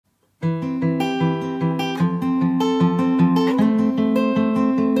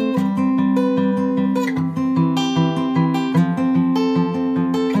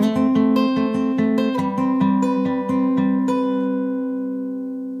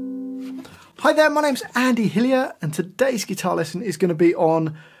Hi there, my name's Andy Hillier and today's guitar lesson is going to be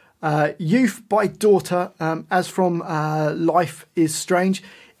on Youth by Daughter, as from Life is Strange.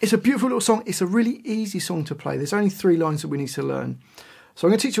 It's a beautiful little song. It's a really easy song to play. There's only 3 lines that we need to learn. So I'm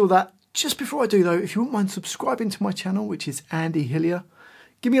going to teach you all that. Just before I do though, if you wouldn't mind subscribing to my channel, which is Andy Hillier,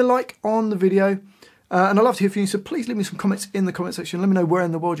 give me a like on the video. And I'd love to hear from you, so please leave me some comments in the comment section. Let me know where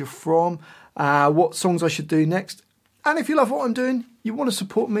in the world you're from, what songs I should do next. And if you love what I'm doing, you want to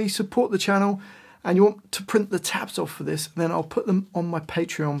support me, support the channel, and you want to print the tabs off for this, then I'll put them on my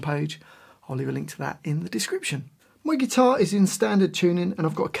Patreon page. I'll leave a link to that in the description. My guitar is in standard tuning and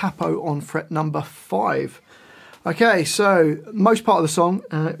I've got a capo on fret number 5. Okay, so most part of the song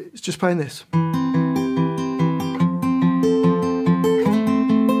is just playing this.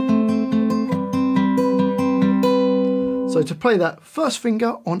 So to play that, first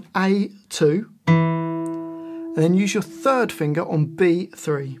finger on A2, and then use your third finger on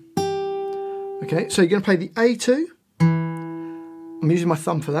B3. Okay, so you're going to play the A2. I'm using my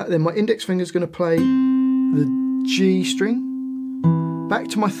thumb for that. Then my index finger is going to play the G string. Back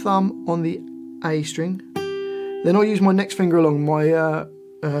to my thumb on the A string. Then I'll use my next finger along, my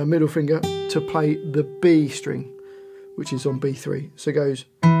middle finger, to play the B string, which is on B3. So it goes.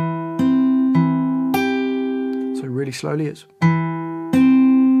 So really slowly it's.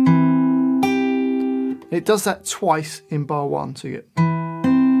 It does that twice in bar 1, so you get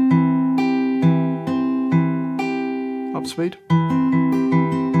up speed.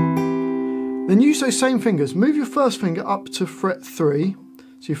 Then use those same fingers. Move your first finger up to fret 3.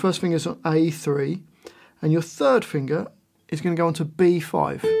 So your first finger's on A3, and your third finger is going to go on to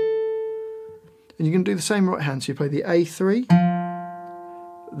B5. And you're going to do the same right hand. So you play the A3,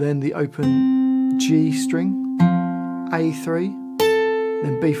 then the open G string, A3,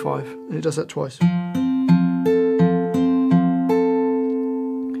 then B5, and it does that twice.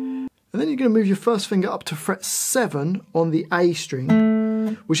 And then you're going to move your first finger up to fret 7 on the A string,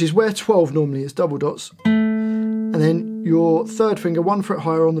 which is where 12 normally is, double dots. And then your third finger 1 fret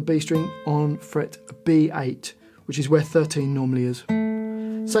higher on the B string on fret B8, which is where 13 normally is.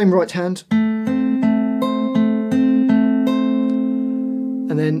 Same right hand.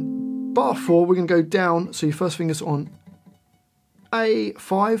 And then bar 4, we're going to go down, so your first finger's on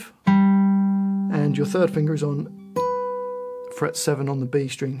A5, and your third finger is on fret 7 on the B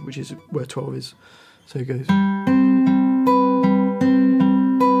string, which is where 12 is. So it goes.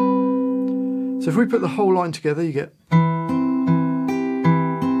 So if we put the whole line together, you get.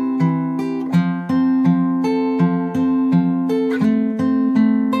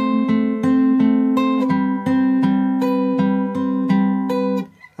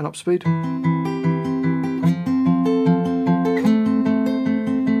 And up speed.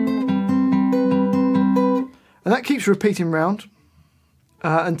 And that keeps repeating round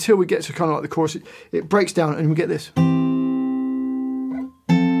until we get to kind of like the chorus. It breaks down and we get this.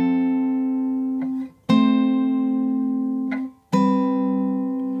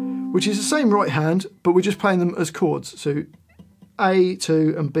 Which is the same right hand, but we're just playing them as chords. So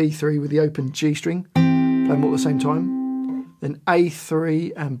A2 and B3 with the open G string, play them all at the same time. Then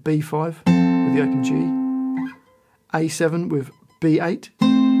A3 and B5 with the open G. A7 with B8.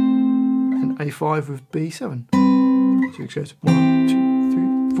 And A5 with B7. So it goes 1, 2,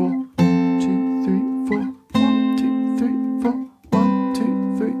 3, 4, 1, 2, 3, 4, 1, 2, 3, 4, 1,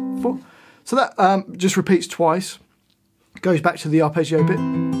 2, 3, 4. So that just repeats twice. Goes back to the arpeggio bit.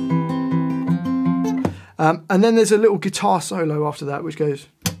 And then there's a little guitar solo after that, which goes.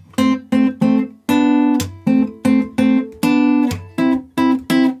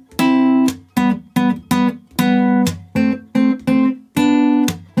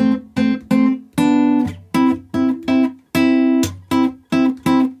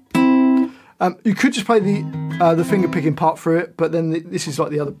 You could just play the finger picking part through it, but then this is like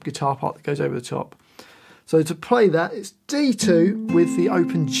the other guitar part that goes over the top. So to play that, it's D2 with the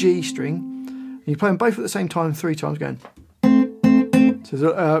open G string. And you play them both at the same time 3 times going. So there's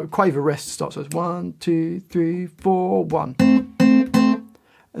a quaver rest to start. So it's 1, 2, 3, 4, 1. And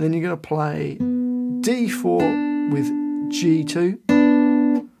then you're going to play D4 with G2.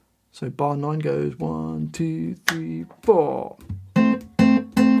 So bar 9 goes 1, 2, 3, 4.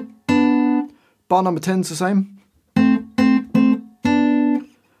 Bar number 10 is the same.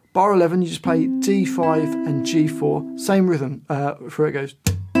 Bar 11, you just play D5 and G4, same rhythm, for it goes.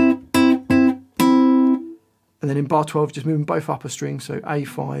 And then in bar 12, just move them both up a string, so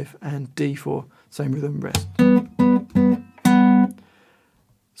A5 and D4, same rhythm, rest.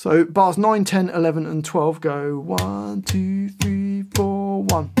 So bars 9, 10, 11 and 12 go 1, 2, 3, 4,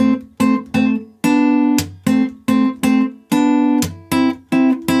 1.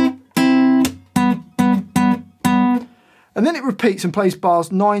 And then it repeats and plays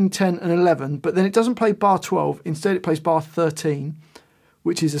bars 9, 10 and 11, but then it doesn't play bar 12. Instead it plays bar 13,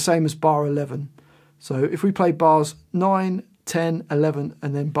 which is the same as bar 11. So if we play bars 9, 10, 11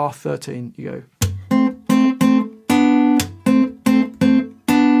 and then bar 13, you go.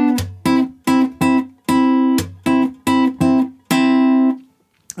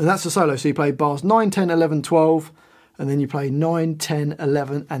 And that's the solo, so you play bars 9, 10, 11, 12, and then you play 9, 10,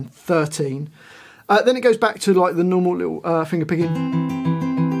 11, and 13. Then it goes back to like the normal little finger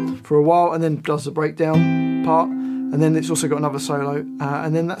picking for a while, and then does the breakdown part, and then it's also got another solo,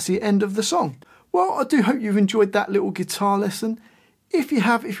 and then that's the end of the song. Well, I do hope you've enjoyed that little guitar lesson. If you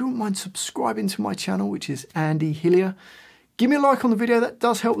have, if you wouldn't mind subscribing to my channel, which is Andy Hillier, give me a like on the video. That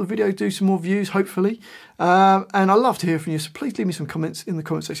does help the video do some more views, hopefully. And I love to hear from you, so please leave me some comments in the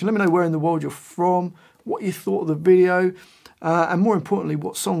comment section. Let me know where in the world you're from, what you thought of the video, and more importantly,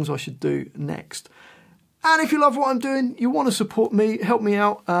 what songs I should do next. And if you love what I'm doing, you want to support me, help me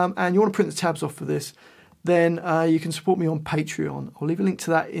out, and you want to print the tabs off for this, then you can support me on Patreon. I'll leave a link to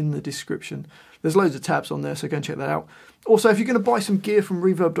that in the description. There's loads of tabs on there, so go and check that out. Also, if you're going to buy some gear from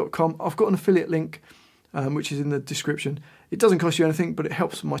reverb.com, I've got an affiliate link, which is in the description. It doesn't cost you anything, but it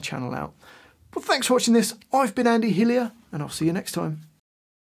helps my channel out. But thanks for watching this. I've been Andy Hillier, and I'll see you next time.